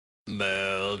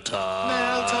Mail time.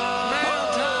 Mail time. Mail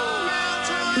time. Mail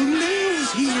time. The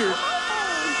mail's here.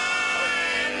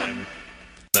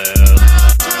 Mail.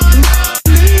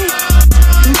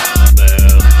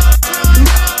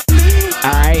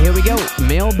 All right, here we go.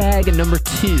 Mailbag number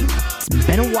 2. It's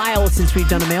been a while since we've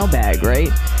done a mailbag,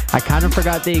 right? I kind of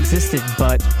forgot they existed,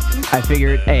 but I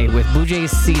figured, hey, with Blue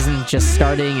Jays season just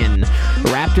starting and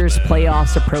Raptors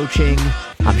playoffs approaching,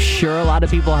 I'm sure a lot of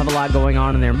people have a lot going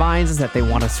on in their minds that they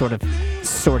want to sort of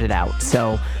sort it out.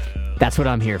 So that's what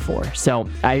I'm here for. So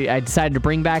I decided to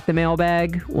bring back the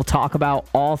mailbag. We'll talk about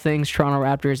all things Toronto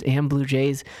Raptors and Blue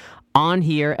Jays on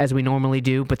here as we normally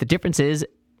do, but the difference is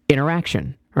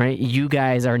interaction, right? You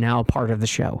guys are now part of the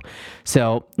show.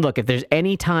 So look, if there's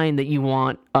any time that you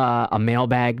want a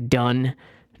mailbag done,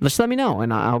 just let me know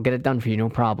and I'll get it done for you, no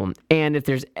problem. And if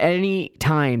there's any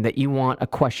time that you want a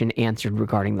question answered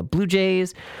regarding the Blue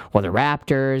Jays or the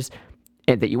Raptors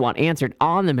and that you want answered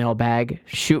on the mailbag,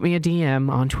 shoot me a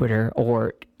DM on Twitter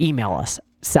or email us,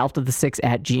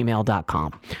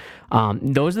 southtofthe6@gmail.com.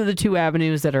 Those are the two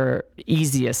avenues that are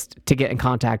easiest to get in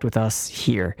contact with us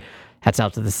here at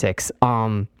South to the Six.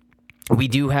 We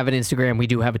do have an Instagram. We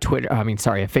do have a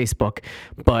Facebook.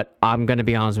 But I'm going to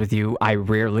be honest with you, I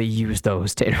rarely use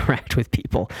those to interact with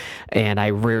people. And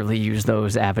I rarely use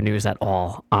those avenues at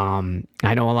all.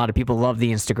 I know a lot of people love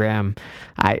the Instagram.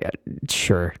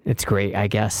 Sure, it's great, I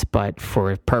guess. But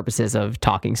for purposes of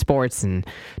talking sports and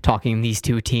talking these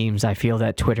two teams, I feel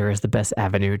that Twitter is the best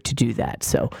avenue to do that.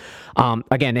 So,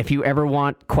 again, if you ever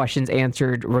want questions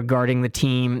answered regarding the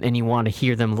team and you want to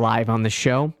hear them live on the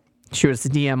show, shoot us a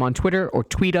DM on Twitter or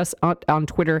tweet us on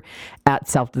Twitter at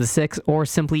South to the Six or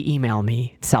simply email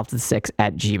me,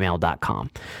 southtofthe6@gmail.com.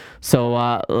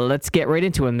 So let's get right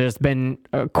into it. There's been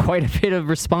quite a bit of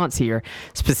response here,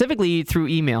 specifically through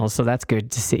emails, so that's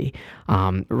good to see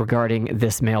regarding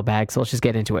this mailbag. So let's just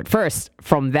get into it. First,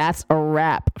 from That's a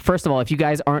Wrap. First of all, if you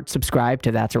guys aren't subscribed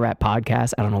to That's a Wrap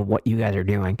podcast, I don't know what you guys are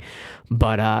doing,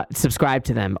 but subscribe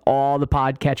to them. All the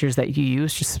podcatchers that you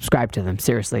use, just subscribe to them.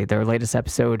 Seriously, their latest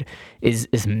episode is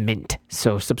mint.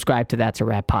 So subscribe to That's a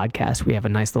Wrap podcast. We have a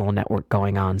nice little network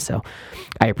going on, so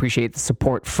I appreciate the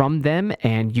support from them,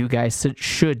 and you guys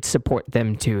should support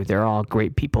them too. They're all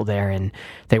great people there and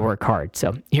they work hard.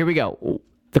 So here we go.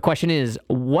 The question is,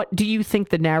 what do you think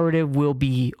the narrative will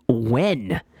be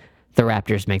when the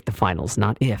Raptors make the finals?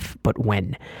 Not if, but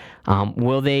when.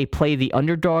 Will they play the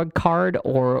underdog card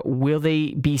or will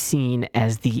they be seen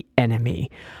as the enemy?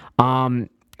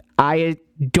 I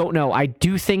don't know. I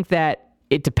do think that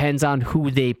it depends on who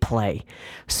they play.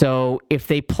 So if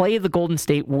they play the Golden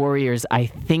State Warriors, I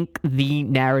think the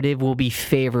narrative will be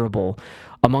favorable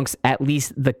amongst at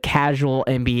least the casual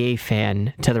NBA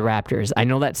fan to the Raptors. I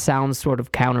know that sounds sort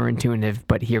of counterintuitive,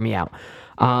 but hear me out.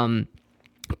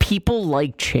 People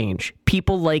like change.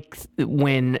 People like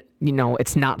when,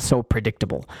 it's not so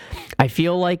predictable. I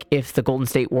feel like if the Golden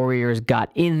State Warriors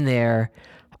got in there,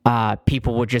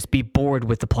 people would just be bored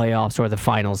with the playoffs or the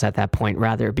finals at that point,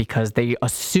 rather, because they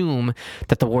assume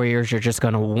that the Warriors are just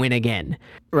going to win again,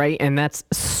 right? And that's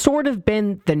sort of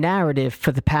been the narrative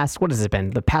for the past, what has it been?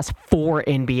 The past 4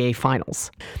 NBA finals.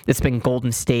 It's been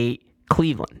Golden State,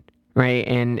 Cleveland, right?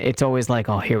 And it's always like,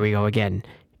 oh, here we go again.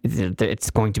 It's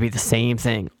going to be the same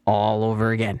thing all over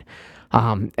again.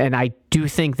 And I do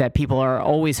think that people are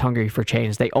always hungry for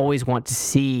change. They always want to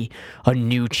see a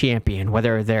new champion,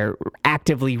 whether they're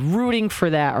actively rooting for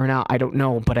that or not, I don't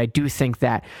know. But I do think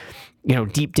that,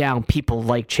 deep down, people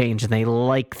like change and they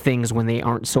like things when they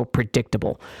aren't so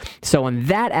predictable. So in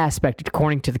that aspect,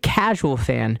 according to the casual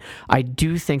fan, I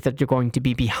do think that they're going to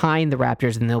be behind the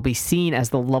Raptors and they'll be seen as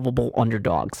the lovable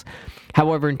underdogs.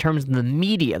 However, in terms of the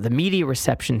media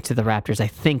reception to the Raptors, I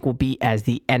think will be as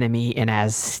the enemy and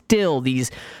as still these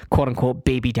quote-unquote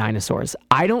baby dinosaurs.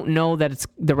 I don't know that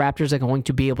the Raptors are going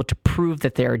to be able to prove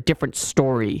that they're a different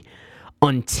story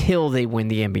until they win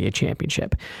the NBA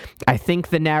championship. I think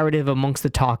the narrative amongst the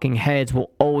talking heads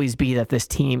will always be that this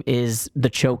team is the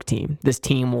choke team. This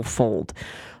team will fold.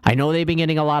 I know they've been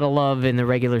getting a lot of love in the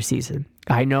regular season.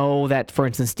 I know that, for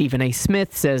instance, Stephen A.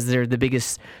 Smith says they're the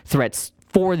biggest threats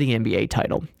for the NBA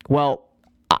title. Well,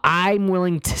 I'm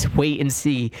willing to wait and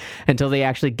see until they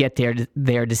actually get there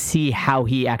to see how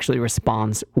he actually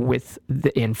responds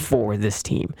for this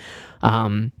team.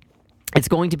 It's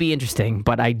going to be interesting,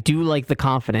 but I do like the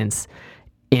confidence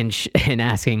in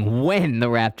asking when the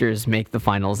Raptors make the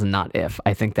finals and not if.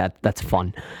 I think that's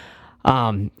fun.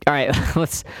 All right,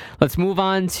 let's move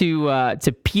on to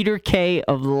Peter K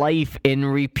of Life in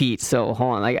Repeat. So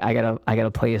hold on, I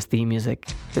gotta play his theme music.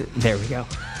 There we go.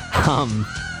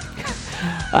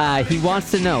 He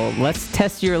wants to know, let's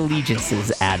test your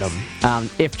allegiances, Adam.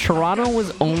 If Toronto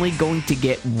was only going to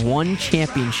get one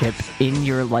championship in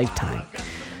your lifetime,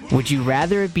 would you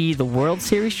rather it be the World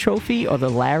Series trophy or the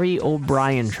Larry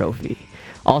O'Brien trophy?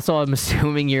 Also, I'm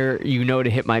assuming you know to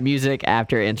hit my music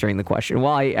after answering the question.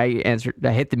 Well, I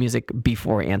hit the music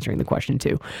before answering the question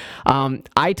too.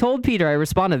 I told Peter, I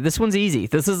responded, this one's easy.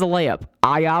 This is a layup.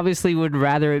 I obviously would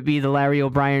rather it be the Larry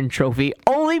O'Brien trophy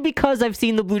only because I've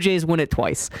seen the Blue Jays win it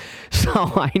twice. So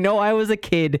I know I was a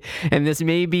kid, and this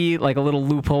may be like a little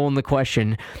loophole in the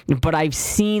question, but I've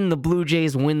seen the Blue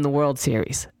Jays win the World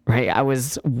Series. Right, I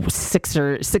was 6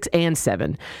 and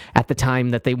 7 at the time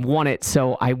that they won it,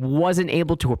 so I wasn't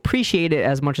able to appreciate it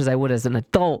as much as I would as an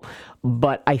adult.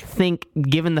 But I think,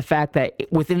 given the fact that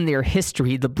within their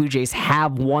history, the Blue Jays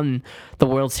have won the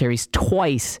World Series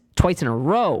twice in a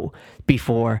row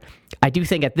before, I do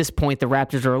think at this point the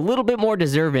Raptors are a little bit more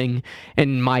deserving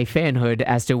in my fanhood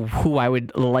as to who I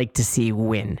would like to see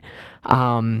win.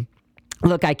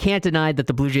 Look, I can't deny that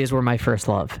the Blue Jays were my first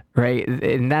love, right?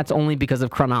 And that's only because of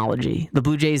chronology. The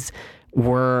Blue Jays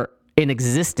were in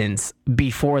existence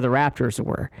before the Raptors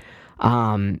were,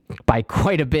 by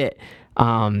quite a bit.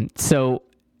 So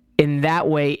in that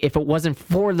way, if it wasn't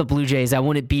for the Blue Jays, I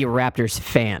wouldn't be a Raptors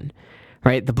fan,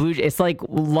 right? It's like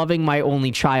loving my only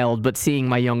child, but seeing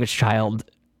my youngest child,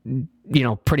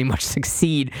 pretty much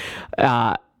succeed,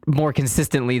 more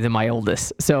consistently than my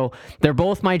oldest. So they're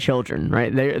both my children,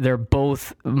 right? They're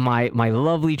both my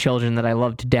lovely children that I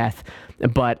love to death.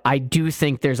 But I do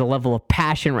think there's a level of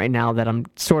passion right now that I'm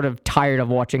sort of tired of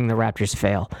watching the Raptors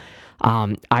fail.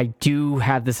 I do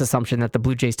have this assumption that the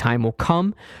Blue Jays' time will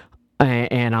come,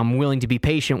 and I'm willing to be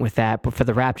patient with that. But for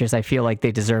the Raptors, I feel like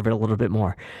they deserve it a little bit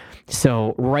more.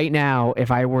 So right now, if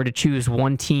I were to choose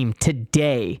one team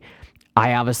today,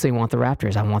 I obviously want the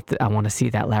Raptors. I want to see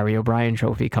that Larry O'Brien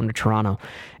trophy come to Toronto.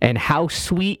 And how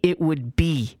sweet it would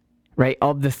be, right,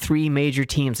 of the three major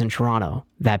teams in Toronto,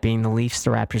 that being the Leafs,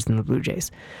 the Raptors, and the Blue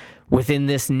Jays, within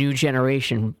this new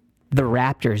generation, the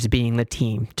Raptors being the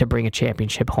team to bring a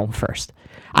championship home first.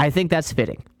 I think that's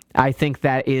fitting. I think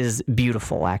that is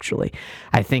beautiful, actually.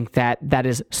 I think that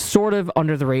is sort of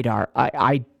under the radar.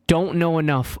 I don't know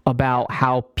enough about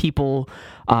how people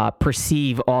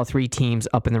perceive all three teams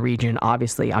up in the region.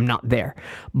 Obviously, I'm not there.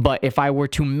 But if I were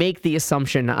to make the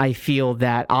assumption, I feel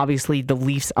that obviously the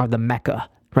Leafs are the Mecca,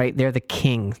 right? They're the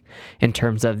king in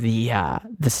terms of the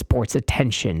sports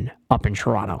attention up in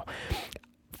Toronto.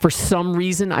 For some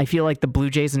reason, I feel like the Blue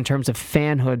Jays, in terms of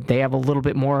fanhood, they have a little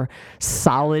bit more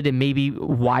solid and maybe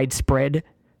widespread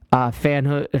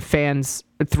fans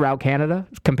throughout Canada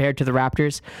compared to the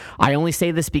Raptors. I only say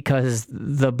this because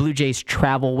the Blue Jays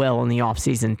travel well in the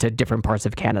offseason to different parts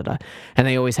of Canada, and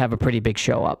they always have a pretty big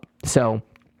show up. So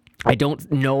I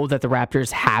don't know that the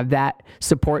Raptors have that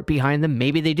support behind them.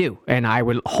 Maybe they do, and I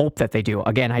would hope that they do.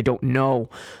 Again, I don't know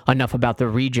enough about the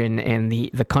region and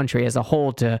the country as a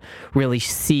whole to really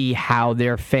see how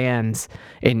their fans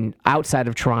outside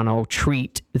of Toronto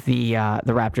treat the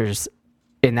Raptors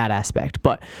in that aspect.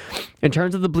 But in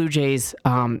terms of the Blue Jays,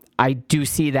 I do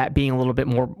see that being a little bit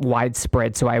more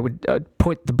widespread. So I would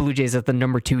put the Blue Jays as the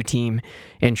number 2 team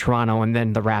in Toronto and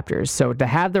then the Raptors. So to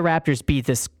have the Raptors be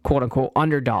this quote unquote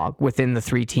underdog within the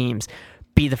 3 teams,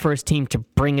 be the first team to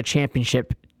bring a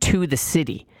championship to the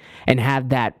city and have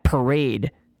that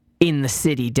parade in the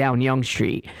city down Yonge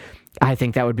Street, I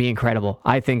think that would be incredible.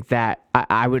 I think that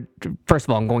I would, first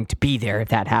of all, I'm going to be there if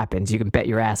that happens. You can bet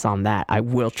your ass on that. I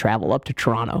will travel up to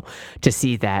Toronto to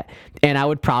see that. And I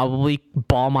would probably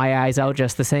bawl my eyes out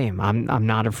just the same. I'm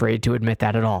not afraid to admit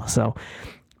that at all. So,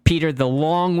 Peter, the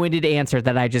long-winded answer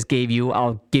that I just gave you,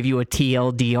 I'll give you a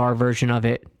TLDR version of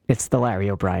it. It's the Larry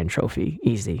O'Brien trophy.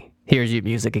 Easy. Here's your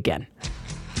music again.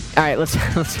 All right, let's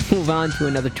move on to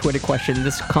another Twitter question.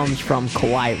 This comes from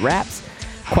Kawhi Raps.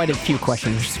 Quite a few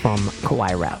questions from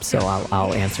Kawhi Raps, so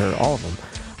I'll answer all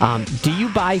of them. Do you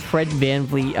buy Fred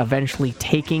VanVleet eventually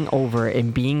taking over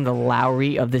and being the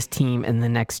Lowry of this team in the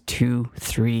next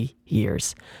 2-3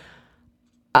 years?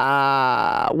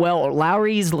 Well,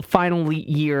 Lowry's final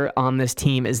year on this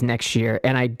team is next year,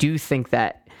 and I do think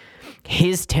that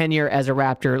his tenure as a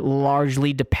Raptor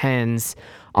largely depends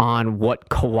on what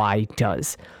Kawhi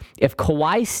does. If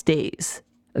Kawhi stays,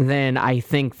 then I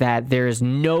think that there is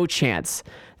no chance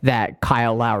that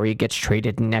Kyle Lowry gets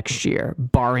traded next year,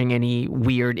 barring any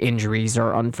weird injuries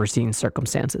or unforeseen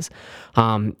circumstances.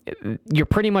 You're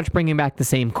pretty much bringing back the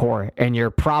same core, and you're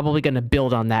probably going to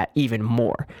build on that even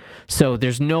more. So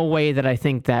there's no way that I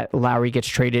think that Lowry gets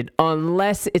traded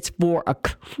unless it's for a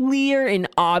clear and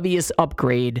obvious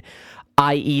upgrade,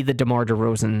 i.e. the DeMar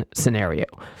DeRozan scenario.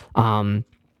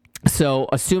 So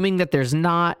assuming that there's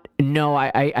not, no,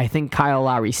 I think Kyle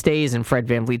Lowry stays and Fred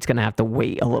VanVleet's going to have to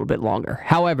wait a little bit longer.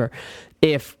 However,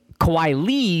 if Kawhi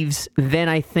leaves, then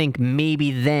I think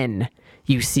maybe then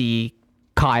you see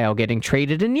Kyle getting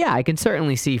traded. And yeah, I can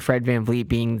certainly see Fred VanVleet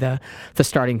being the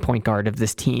starting point guard of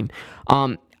this team.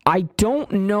 I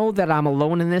don't know that I'm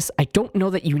alone in this. I don't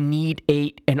know that you need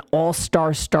an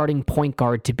all-star starting point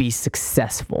guard to be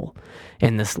successful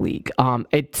in this league.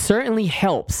 It certainly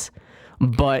helps,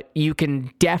 but you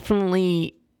can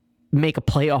definitely make a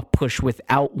playoff push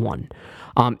without one.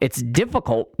 It's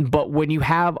difficult, but when you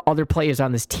have other players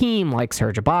on this team like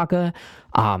Serge Ibaka,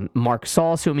 Marc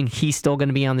Gasol, assuming he's still going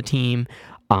to be on the team,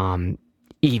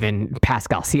 even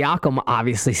Pascal Siakam,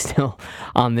 obviously still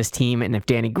on this team, and if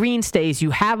Danny Green stays, you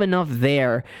have enough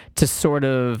there to sort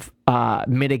of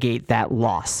mitigate that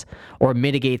loss or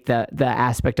mitigate the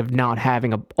aspect of not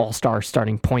having an all-star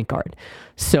starting point guard.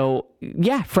 So,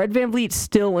 yeah, Fred VanVleet's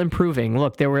still improving.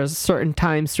 Look, there were certain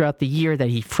times throughout the year that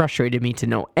he frustrated me to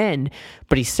no end,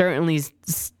 but he's certainly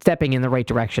stepping in the right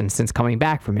direction since coming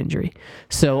back from injury.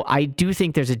 So I do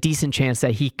think there's a decent chance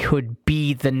that he could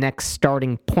be the next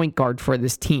starting point guard for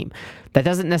this team. That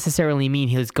doesn't necessarily mean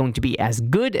he's going to be as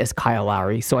good as Kyle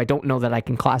Lowry, so I don't know that I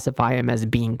can classify him as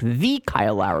being the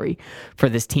Kyle Lowry for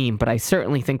this team, but I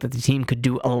certainly think that the team could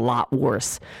do a lot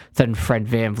worse than Fred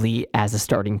VanVleet as a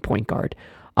starting point guard.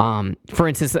 For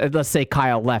instance, let's say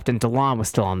Kyle left and DeLon was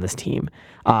still on this team.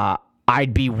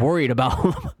 I'd be worried about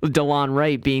DeLon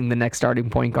Wright being the next starting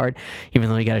point guard, even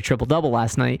though he got a triple-double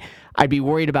last night. I'd be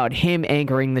worried about him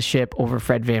anchoring the ship over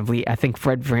Fred VanVleet. I think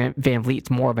Fred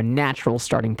VanVleet's more of a natural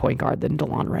starting point guard than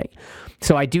DeLon Wright.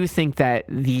 So I do think that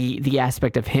the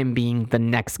aspect of him being the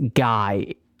next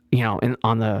guy,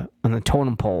 on the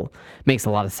totem pole makes a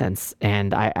lot of sense.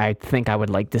 And I think I would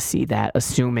like to see that,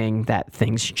 assuming that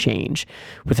things change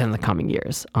within the coming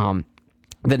years.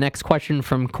 The next question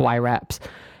from Kawhi Raps.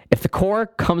 If the core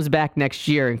comes back next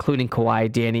year, including Kawhi,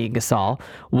 Danny, and Gasol,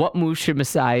 what moves should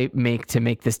Masai make to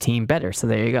make this team better? So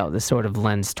there you go. This sort of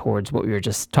lends towards what we were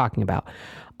just talking about.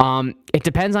 It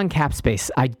depends on cap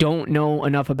space. I don't know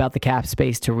enough about the cap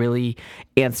space to really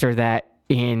answer that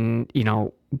in,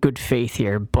 good faith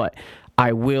here, but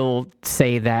I will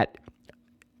say that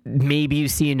maybe you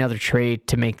see another trade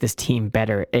to make this team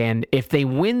better. And if they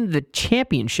win the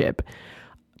championship,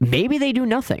 maybe they do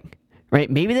nothing. Right?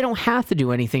 Maybe they don't have to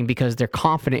do anything because they're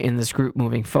confident in this group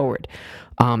moving forward.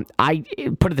 I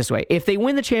put it this way. If they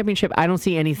win the championship, I don't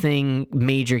see anything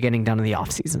major getting done in the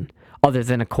offseason other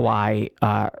than a Kawhi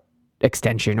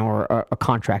extension or a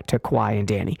contract to Kawhi and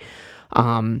Danny.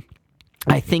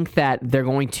 I think that they're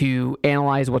going to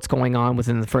analyze what's going on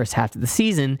within the first half of the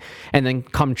season, and then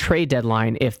come trade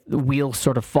deadline, if the wheels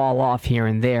sort of fall off here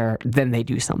and there, then they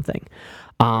do something.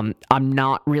 I'm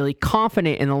not really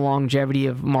confident in the longevity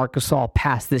of Marc Gasol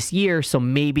past this year, so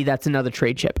maybe that's another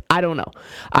trade chip. I don't know.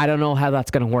 I don't know how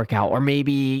that's going to work out. Or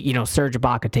maybe, Serge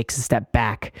Ibaka takes a step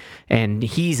back and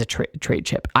he's a trade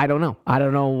chip. I don't know. I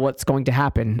don't know what's going to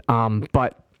happen.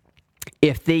 But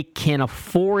if they can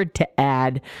afford to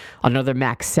add another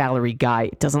max salary guy,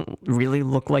 it doesn't really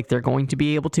look like they're going to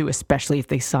be able to, especially if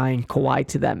they sign Kawhi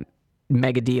to that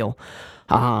mega deal.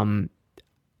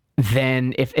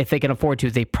 Then if they can afford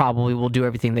to, they probably will do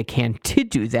everything they can to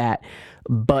do that.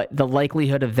 But the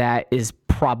likelihood of that is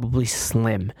probably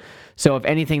slim. So if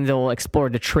anything, they'll explore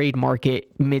the trade market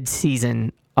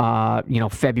mid-season,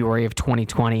 February of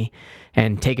 2020,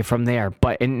 and take it from there.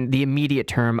 But in the immediate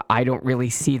term, I don't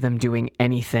really see them doing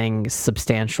anything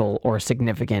substantial or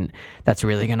significant that's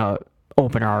really going to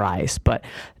open our eyes. But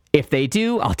if they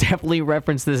do, I'll definitely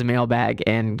reference this mailbag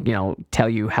and, tell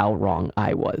you how wrong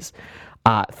I was.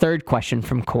 Third question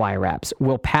from Kawhi Raps.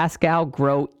 Will Pascal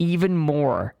grow even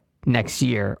more next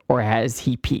year, or has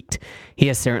he peaked? He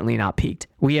has certainly not peaked.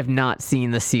 We have not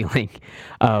seen the ceiling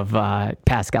of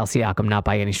Pascal Siakam, not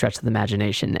by any stretch of the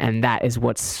imagination, and that is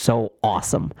what's so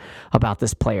awesome about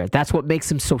this player. That's what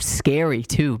makes him so scary,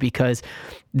 too, because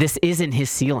this isn't his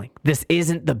ceiling. This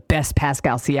isn't the best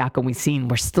Pascal Siakam we've seen.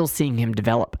 We're still seeing him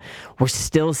develop. We're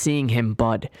still seeing him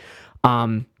bud.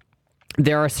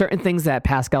 There are certain things that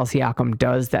Pascal Siakam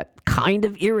does that kind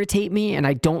of irritate me, and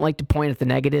I don't like to point at the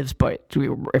negatives, but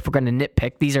if we're going to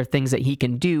nitpick, these are things that he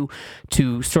can do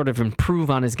to sort of improve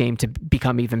on his game to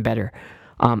become even better.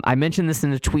 I mentioned this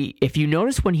in the tweet. If you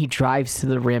notice when he drives to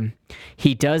the rim,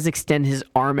 he does extend his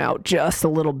arm out just a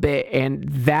little bit, and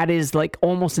that is like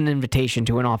almost an invitation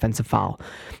to an offensive foul.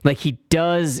 Like, he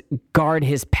does guard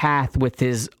his path with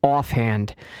his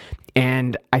offhand,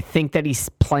 and I think that he's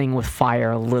playing with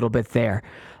fire a little bit there.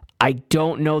 I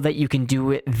don't know that you can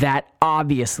do it that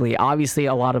obviously. Obviously,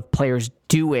 a lot of players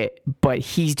do it, but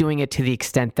he's doing it to the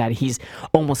extent that he's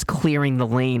almost clearing the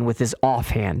lane with his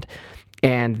offhand.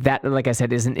 And that, like I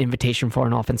said, is an invitation for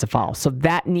an offensive foul. So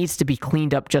that needs to be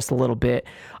cleaned up just a little bit.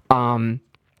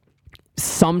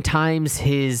 Sometimes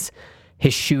his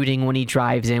shooting when he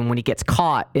drives in, when he gets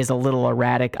caught, is a little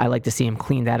erratic. I like to see him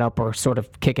clean that up or sort of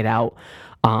kick it out.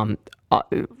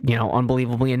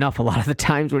 Unbelievably enough, a lot of the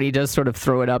times when he does sort of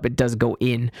throw it up, it does go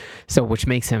in. So which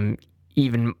makes him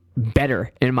even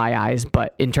better in my eyes.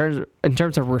 But in terms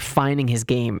of refining his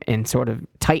game and sort of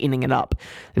tightening it up,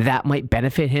 that might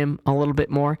benefit him a little bit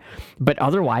more. But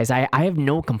otherwise, I have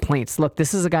no complaints. Look,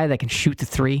 this is a guy that can shoot the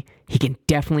three. He can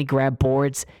definitely grab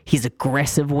boards. He's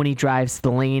aggressive when he drives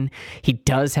the lane. He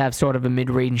does have sort of a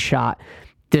mid-range shot.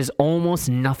 There's almost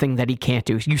nothing that he can't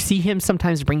do. You see him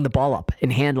sometimes bring the ball up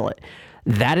and handle it.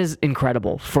 That is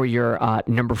incredible for your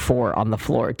number 4 on the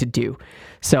floor to do.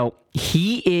 So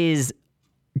he is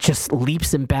just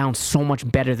leaps and bounds so much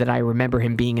better than I remember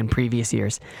him being in previous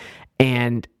years.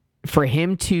 And for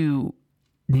him to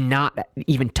not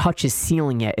even touch his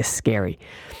ceiling yet is scary.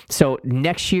 So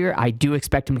next year, I do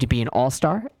expect him to be an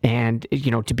all-star. And,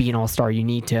 to be an all-star, you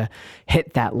need to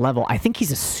hit that level. I think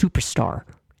he's a superstar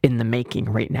in the making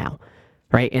right now,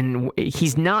 right? And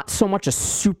he's not so much a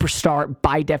superstar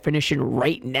by definition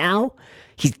right now.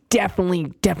 He's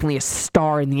definitely a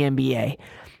star in the NBA,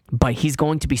 but he's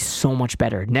going to be so much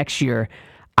better next year.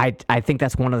 I think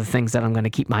that's one of the things that I'm going to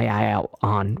keep my eye out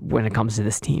on when it comes to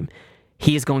this team.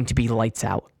 He is going to be lights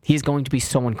out. He is going to be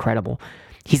so incredible.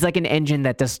 He's like an engine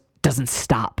that just doesn't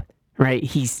stop, right?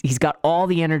 He's got all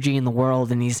the energy in the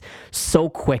world, and he's so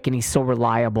quick and he's so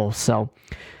reliable. So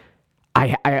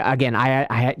I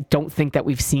don't think that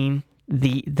we've seen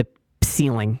the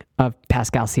ceiling of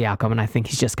Pascal Siakam, and I think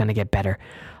he's just going to get better.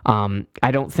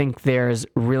 I don't think there's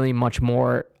really much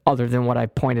more other than what I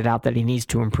pointed out that he needs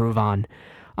to improve on.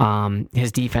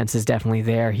 His defense is definitely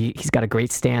there. He's got a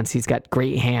great stance. He's got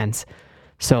great hands.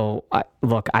 So,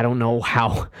 look, I don't know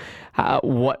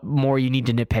what more you need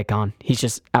to nitpick on. He's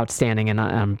just outstanding, and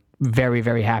I'm very,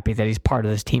 very happy that he's part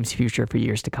of this team's future for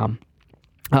years to come.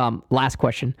 Last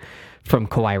question from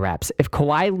Kawhi Raps. If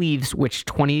Kawhi leaves, which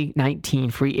 2019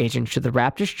 free agent should the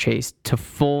Raptors chase to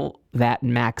fill that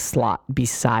max slot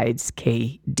besides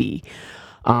KD?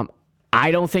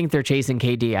 I don't think they're chasing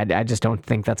KD. I just don't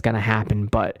think that's going to happen.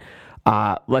 But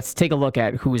let's take a look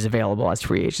at who is available as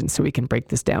free agents so we can break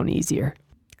this down easier.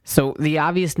 So the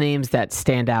obvious names that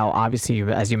stand out, obviously,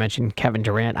 as you mentioned, Kevin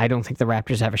Durant. I don't think the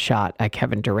Raptors have a shot at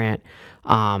Kevin Durant.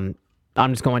 I'm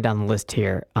just going down the list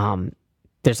here.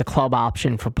 There's a club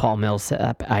option for Paul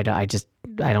Millsap. I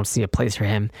don't see a place for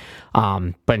him.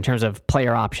 But in terms of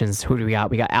player options, who do we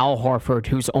got? We got Al Horford,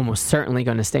 who's almost certainly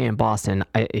going to stay in Boston.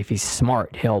 If he's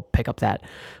smart, he'll pick up that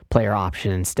player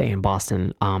option and stay in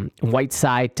Boston.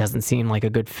 Whiteside doesn't seem like a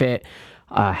good fit.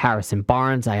 Harrison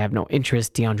Barnes, I have no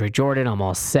interest. DeAndre Jordan, I'm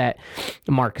all set.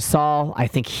 Marc Gasol, I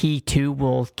think he too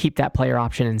will keep that player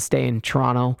option and stay in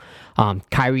Toronto.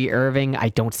 Kyrie Irving, I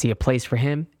don't see a place for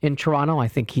him in Toronto. I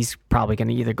think he's probably going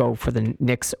to either go for the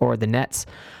Knicks or the Nets.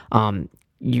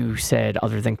 You said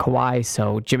other than Kawhi,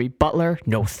 so Jimmy Butler,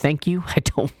 no thank you. I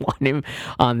don't want him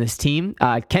on this team.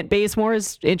 Kent Bazemore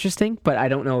is interesting, but I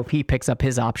don't know if he picks up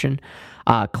his option.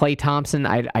 Klay Thompson,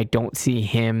 I don't see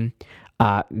him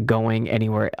going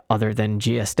anywhere other than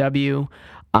GSW.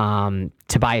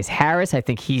 Tobias Harris, I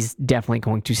think he's definitely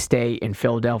going to stay in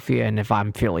Philadelphia, and if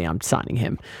I'm Philly, I'm signing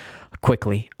him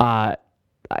quickly. Other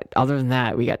than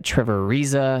that, we got Trevor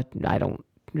Ariza.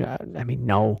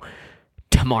 No.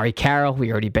 Tamari Carroll, we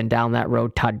already been down that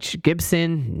road. Todd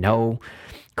Gibson, no.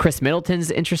 Chris Middleton's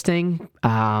interesting.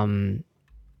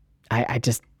 I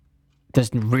just,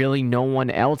 there's really no one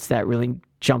else that really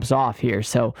jumps off here.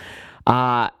 So,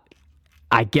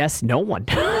 I guess no one.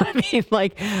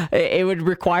 It would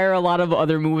require a lot of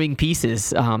other moving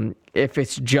pieces if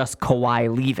it's just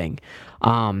Kawhi leaving.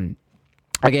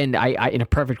 Again, I in a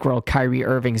perfect world, Kyrie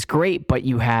Irving's great, but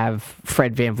you have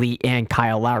Fred VanVleet and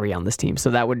Kyle Lowry on this team,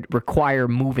 so that would require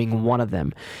moving one of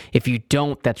them. If you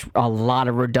don't, that's a lot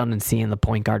of redundancy in the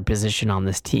point guard position on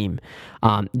this team.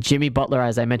 Jimmy Butler,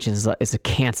 as I mentioned, is a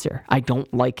cancer. I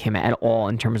don't like him at all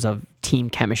in terms of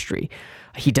team chemistry.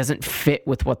 He doesn't fit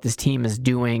with what this team is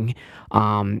doing,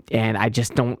 and I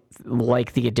just don't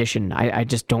like the addition. I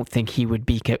just don't think he would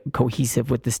be cohesive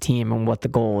with this team and what the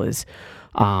goal is.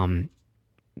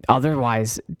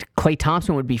 Otherwise, Klay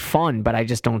Thompson would be fun, but I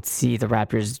just don't see the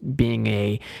Raptors being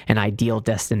an ideal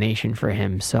destination for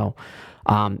him. So,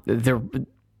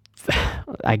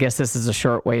 I guess this is a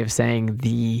short way of saying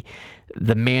the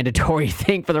mandatory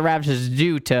thing for the Raptors to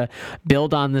do to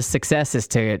build on this success is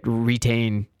to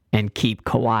retain and keep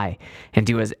Kawhi and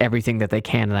do everything that they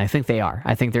can. And I think they are.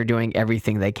 I think they're doing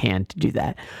everything they can to do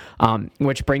that.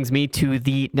 Which brings me to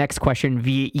the next question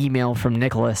via email from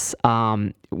Nicholas.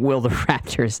 Will the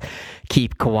Raptors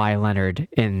keep Kawhi Leonard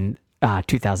in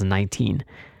 2019?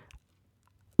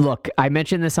 Look, I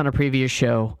mentioned this on a previous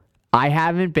show. I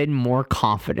haven't been more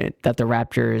confident that the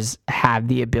Raptors have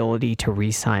the ability to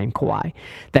re-sign Kawhi.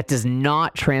 That does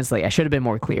not translate. I should have been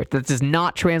more clear. That does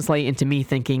not translate into me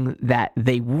thinking that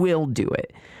they will do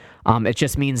it. It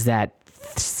just means that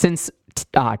since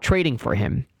trading for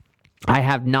him, I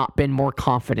have not been more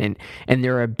confident in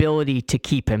their ability to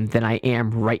keep him than I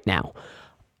am right now.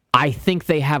 I think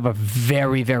they have a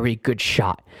very, very good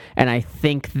shot. And I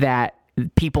think that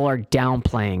people are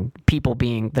downplaying, people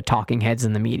being the talking heads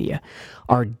in the media,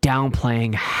 are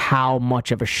downplaying how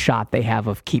much of a shot they have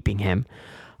of keeping him.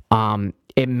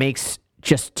 It makes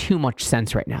just too much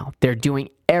sense right now. They're doing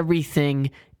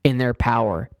everything in their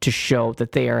power to show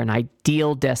that they are an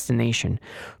ideal destination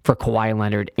for Kawhi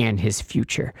Leonard and his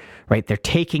future, right? They're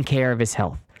taking care of his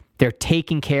health. They're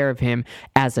taking care of him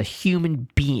as a human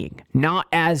being, not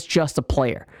as just a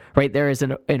player, right? There is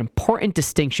an important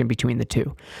distinction between the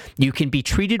two. You can be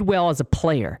treated well as a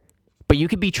player, but you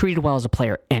can be treated well as a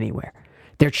player anywhere.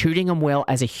 They're treating him well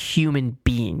as a human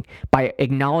being by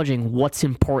acknowledging what's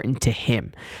important to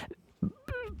him.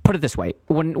 Put it this way.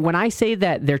 When I say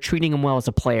that they're treating him well as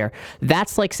a player,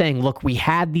 that's like saying, look, we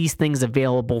have these things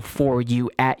available for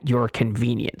you at your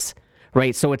convenience.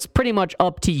 Right. So it's pretty much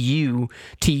up to you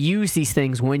to use these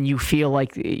things when you feel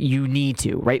like you need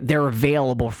to. Right. They're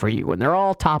available for you and they're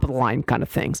all top of the line kind of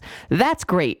things. That's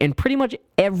great. And pretty much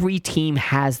every team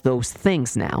has those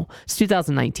things now. It's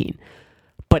 2019.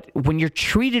 But when you're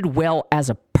treated well as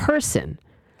a person,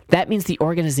 that means the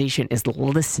organization is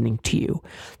listening to you.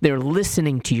 They're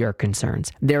listening to your concerns.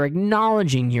 They're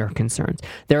acknowledging your concerns.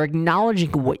 They're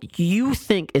acknowledging what you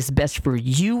think is best for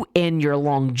you and your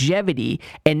longevity.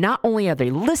 And not only are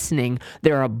they listening,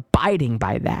 they're abiding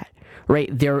by that, right?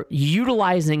 They're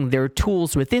utilizing their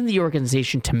tools within the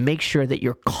organization to make sure that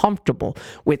you're comfortable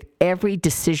with every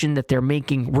decision that they're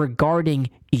making regarding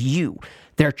you.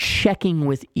 They're checking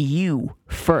with you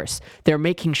first. They're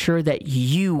making sure that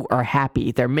you are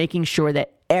happy. They're making sure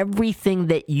that everything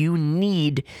that you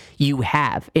need, you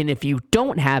have. And if you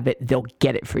don't have it, they'll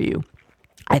get it for you.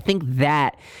 I think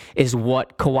that is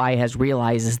what Kawhi has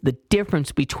realized is the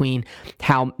difference between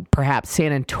how perhaps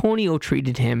San Antonio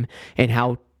treated him and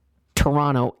how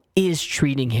Toronto is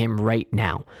treating him right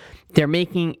now. They're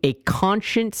making a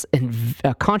conscious and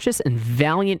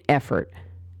valiant effort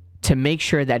to make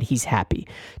sure that he's happy,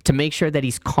 to make sure that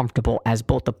he's comfortable as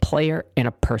both a player and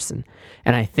a person.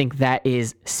 And I think that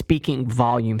is speaking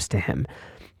volumes to him.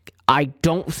 I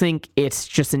don't think it's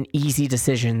just an easy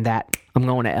decision that I'm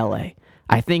going to LA.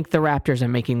 I think the Raptors are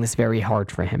making this very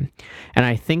hard for him. And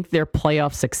I think their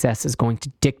playoff success is going to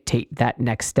dictate that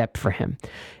next step for him.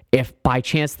 If by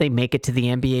chance they make it to the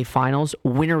NBA Finals,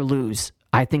 win or lose,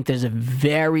 I think there's a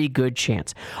very good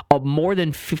chance, a more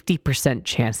than 50%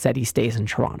 chance that he stays in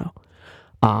Toronto.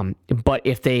 But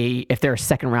if they're a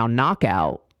second round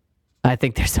knockout, I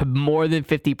think there's a more than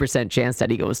 50% chance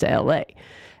that he goes to LA.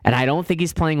 And I don't think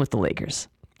he's playing with the Lakers.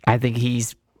 I think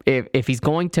if he's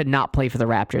going to not play for the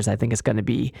Raptors, I think it's going to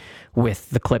be with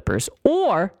the Clippers.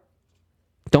 Or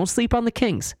don't sleep on the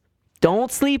Kings.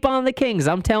 Don't sleep on the Kings.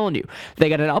 I'm telling you, they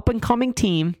got an up and coming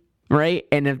team. Right?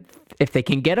 And if they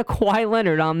can get a Kawhi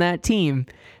Leonard on that team,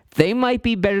 they might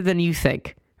be better than you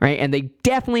think. Right? And they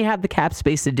definitely have the cap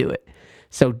space to do it.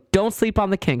 So don't sleep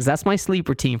on the Kings. That's my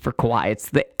sleeper team for Kawhi.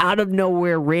 It's the out of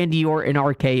nowhere Randy Orton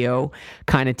RKO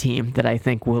kind of team that I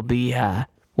think will be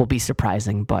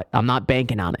surprising, but I'm not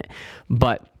banking on it.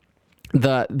 But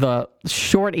the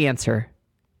short answer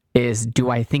is, do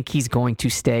I think he's going to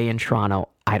stay in Toronto?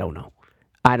 I don't know.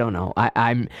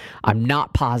 I'm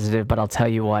not positive, but I'll tell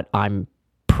you what, I'm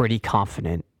pretty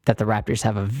confident that the Raptors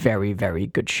have a very, very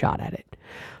good shot at it.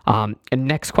 And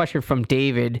next question from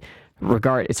David,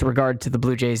 it's regard to the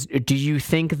Blue Jays. Do you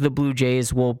think the Blue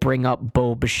Jays will bring up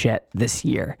Bo Bichette this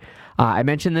year? I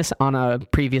mentioned this on a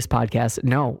previous podcast.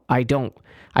 No, I don't.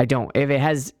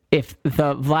 If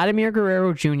the Vladimir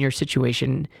Guerrero Jr.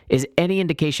 situation is any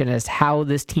indication as to how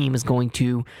this team is going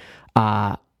to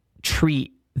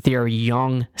treat their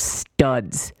young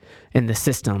studs in the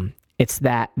system, it's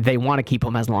that they want to keep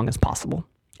them as long as possible.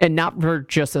 And not for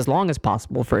just as long as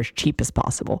possible, for as cheap as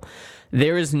possible.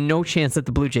 There is no chance that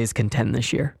the Blue Jays contend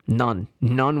this year. None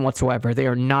whatsoever. They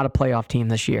are not a playoff team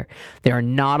this year. They are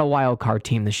not a wild card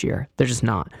team this year. They're just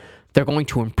not. They're going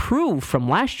to improve from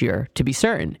last year, to be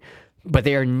certain, but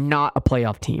they are not a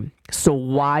playoff team. So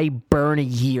why burn a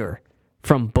year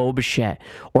from Bo Bichette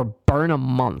or burn a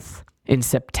month in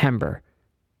September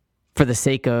for the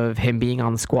sake of him being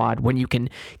on the squad when you can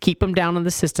keep him down in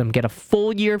the system, get a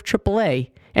full year of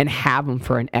AAA, and have him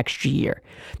for an extra year?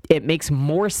 It makes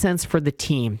more sense for the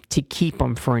team to keep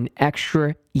him for an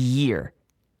extra year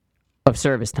of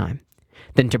service time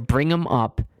than to bring him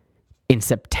up in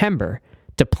September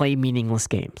to play meaningless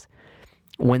games.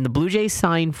 When the Blue Jays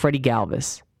signed Freddie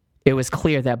Galvis, it was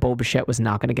clear that Bo Bichette was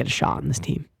not going to get a shot on this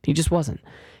team. He just wasn't,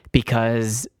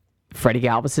 because Freddie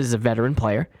Galvis is a veteran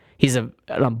player. He's an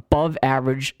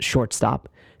above-average shortstop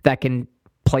that can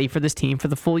play for this team for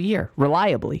the full year,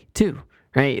 reliably, too.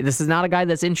 Right? This is not a guy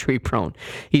that's injury prone.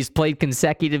 He's played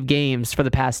consecutive games for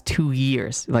the past 2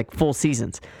 years, like full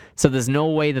seasons. So there's no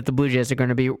way that the Blue Jays are going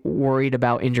to be worried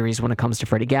about injuries when it comes to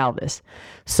Freddie Galvis.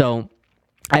 So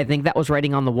I think that was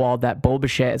writing on the wall that Bo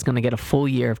Bichette is going to get a full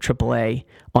year of AAA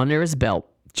under his belt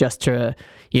just to,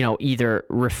 either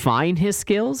refine his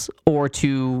skills or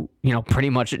to, pretty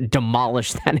much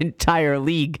demolish that entire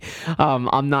league.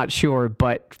 I'm not sure,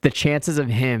 but the chances of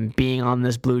him being on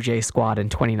this Blue Jay squad in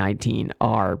 2019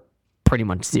 are pretty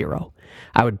much zero.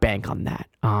 I would bank on that.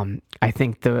 I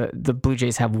think the Blue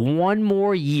Jays have one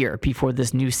more year before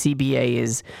this new CBA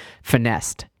is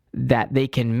finessed, that they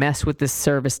can mess with this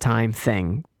service time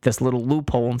thing, this little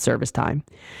loophole in service time,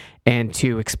 and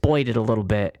to exploit it a little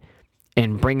bit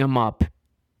and bring him up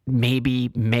maybe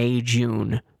May,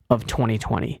 June of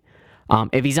 2020.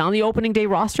 If he's on the opening day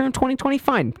roster in 2020,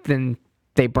 fine. Then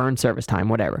they burn service time,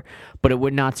 whatever. But it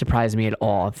would not surprise me at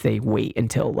all if they wait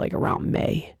until like around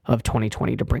May of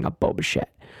 2020 to bring up Bo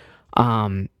Bichette.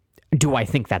 Do I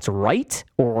think that's right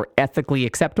or ethically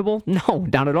acceptable? No,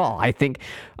 not at all. I think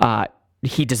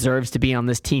he deserves to be on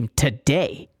this team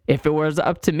today. If it was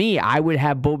up to me, I would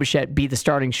have Bo Bichette be the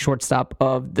starting shortstop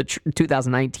of the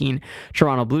 2019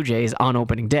 Toronto Blue Jays on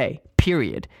opening day,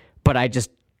 period. But I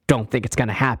just don't think it's going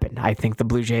to happen. I think the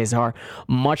Blue Jays are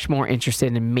much more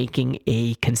interested in making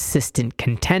a consistent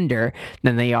contender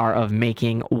than they are of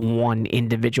making one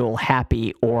individual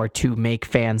happy or to make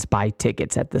fans buy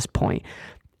tickets at this point.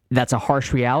 That's a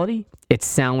harsh reality. It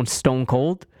sounds stone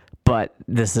cold, but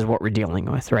this is what we're dealing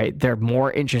with, right? They're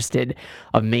more interested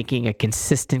of making a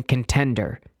consistent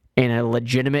contender and a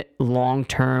legitimate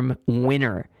long-term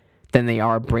winner than they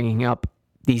are bringing up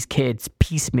these kids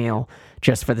piecemeal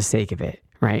just for the sake of it,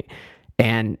 right?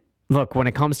 And look, when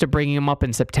it comes to bringing him up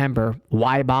in September,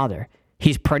 why bother?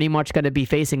 He's pretty much going to be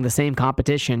facing the same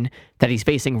competition that he's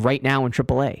facing right now in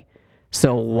AAA.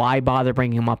 So why bother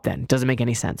bringing him up then? Doesn't make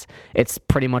any sense. It's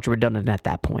pretty much redundant at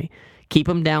that point. Keep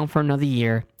him down for another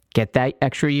year. Get that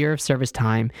extra year of service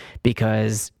time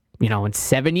because, in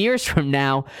 7 years from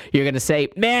now, you're going to say,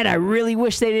 man, I really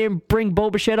wish they didn't bring Bo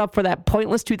Bichette up for that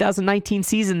pointless 2019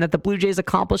 season that the Blue Jays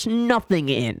accomplished nothing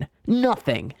in.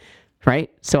 Nothing.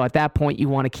 Right? So at that point, you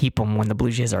want to keep them when the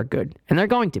Blue Jays are good. And they're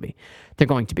going to be. They're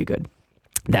going to be good.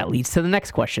 That leads to the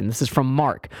next question. This is from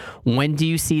Mark. When do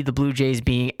you see the Blue Jays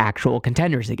being actual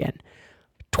contenders again?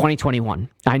 2021.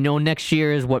 I know next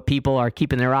year is what people are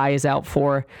keeping their eyes out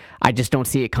for. I just don't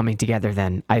see it coming together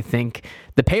then. I think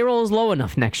the payroll is low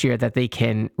enough next year that they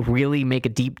can really make a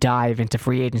deep dive into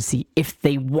free agency if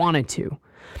they wanted to.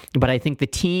 But I think the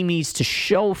team needs to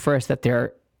show first that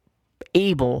they're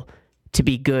able to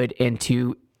be good and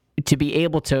to be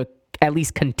able to at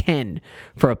least contend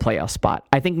for a playoff spot.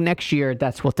 I think next year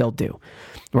that's what they'll do,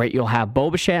 right? You'll have Bo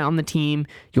Bichette on the team.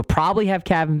 You'll probably have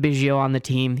Kevin Biggio on the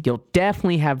team. You'll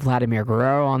definitely have Vladimir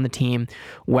Guerrero on the team.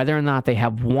 Whether or not they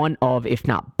have one of, if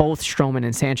not both, Stroman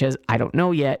and Sanchez, I don't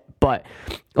know yet, but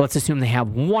let's assume they have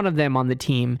one of them on the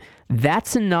team.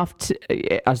 That's enough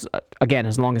to,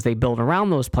 as long as they build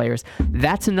around those players,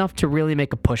 that's enough to really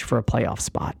make a push for a playoff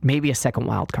spot, maybe a second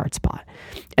wild card spot.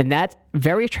 And that's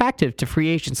very attractive to free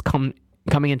agents coming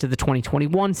into the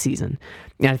 2021 season.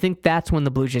 And I think that's when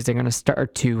the Blue Jays are going to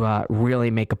start to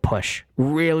really make a push,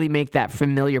 really make that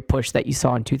familiar push that you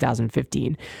saw in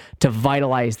 2015 to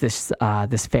vitalize this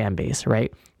fan base,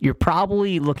 right? You're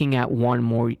probably looking at one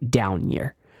more down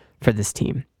year for this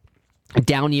team. A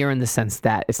down year in the sense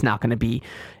that it's not going to be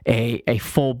a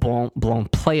full-blown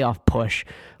playoff push,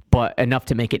 but enough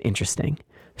to make it interesting.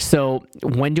 So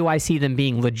when do I see them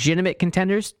being legitimate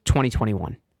contenders?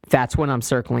 2021. That's when I'm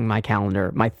circling my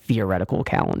calendar, my theoretical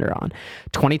calendar on.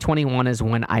 2021 is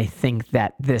when I think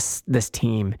that this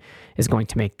team is going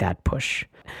to make that push.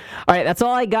 All right, that's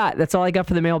all I got. That's all I got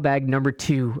for the mailbag number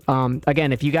 2.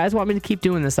 Again, if you guys want me to keep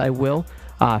doing this, I will.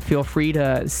 Feel free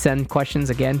to send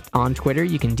questions again on Twitter.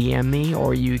 You can DM me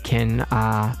or you can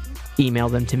email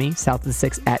them to me,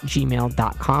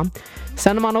 southofthesix@gmail.com.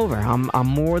 Send them on over. I'm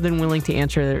more than willing to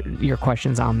answer your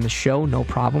questions on the show. No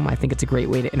problem. I think it's a great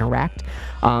way to interact.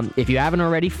 If you haven't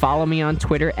already, follow me on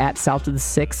Twitter at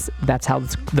southofthesix. That's how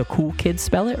the cool kids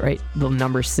spell it, right? The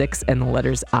number 6 and the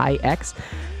letters IX.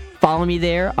 Follow me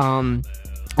there.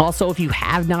 Also, if you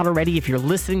have not already, if you're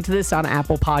listening to this on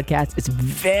Apple Podcasts, it's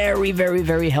very, very,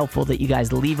 very helpful that you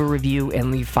guys leave a review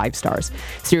and leave 5 stars.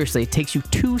 Seriously, it takes you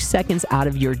 2 seconds out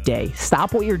of your day.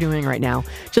 Stop what you're doing right now.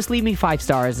 Just leave me 5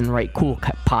 stars and write cool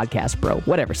podcast, bro.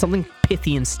 Whatever. Something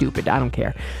pithy and stupid. I don't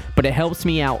care. But it helps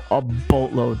me out a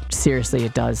boatload. Seriously,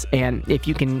 it does. And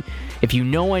if you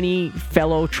know any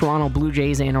fellow Toronto Blue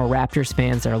Jays and or Raptors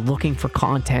fans that are looking for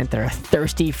content, that are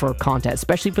thirsty for content,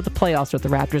 especially for the playoffs with the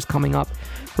Raptors coming up,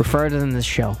 refer to them this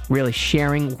show. Really,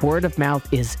 sharing word of mouth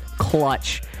is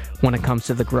clutch when it comes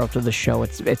to the growth of the show.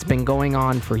 It's been going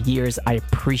on for years. I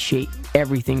appreciate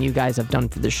everything you guys have done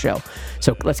for the show.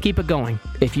 So let's keep it going.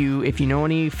 If you know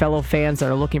any fellow fans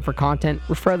that are looking for content,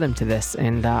 refer them to this,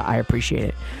 and I appreciate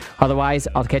it. Otherwise,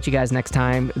 I'll catch you guys next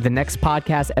time. The next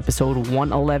podcast, episode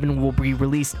 111, will be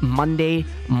released Monday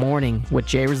morning with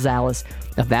Jay Rosales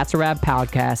of That's a Rap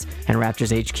Podcast and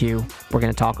Raptors HQ. We're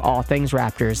going to talk all things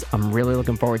Raptors. I'm really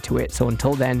looking forward to it. So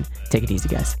until then, take it easy,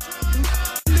 guys.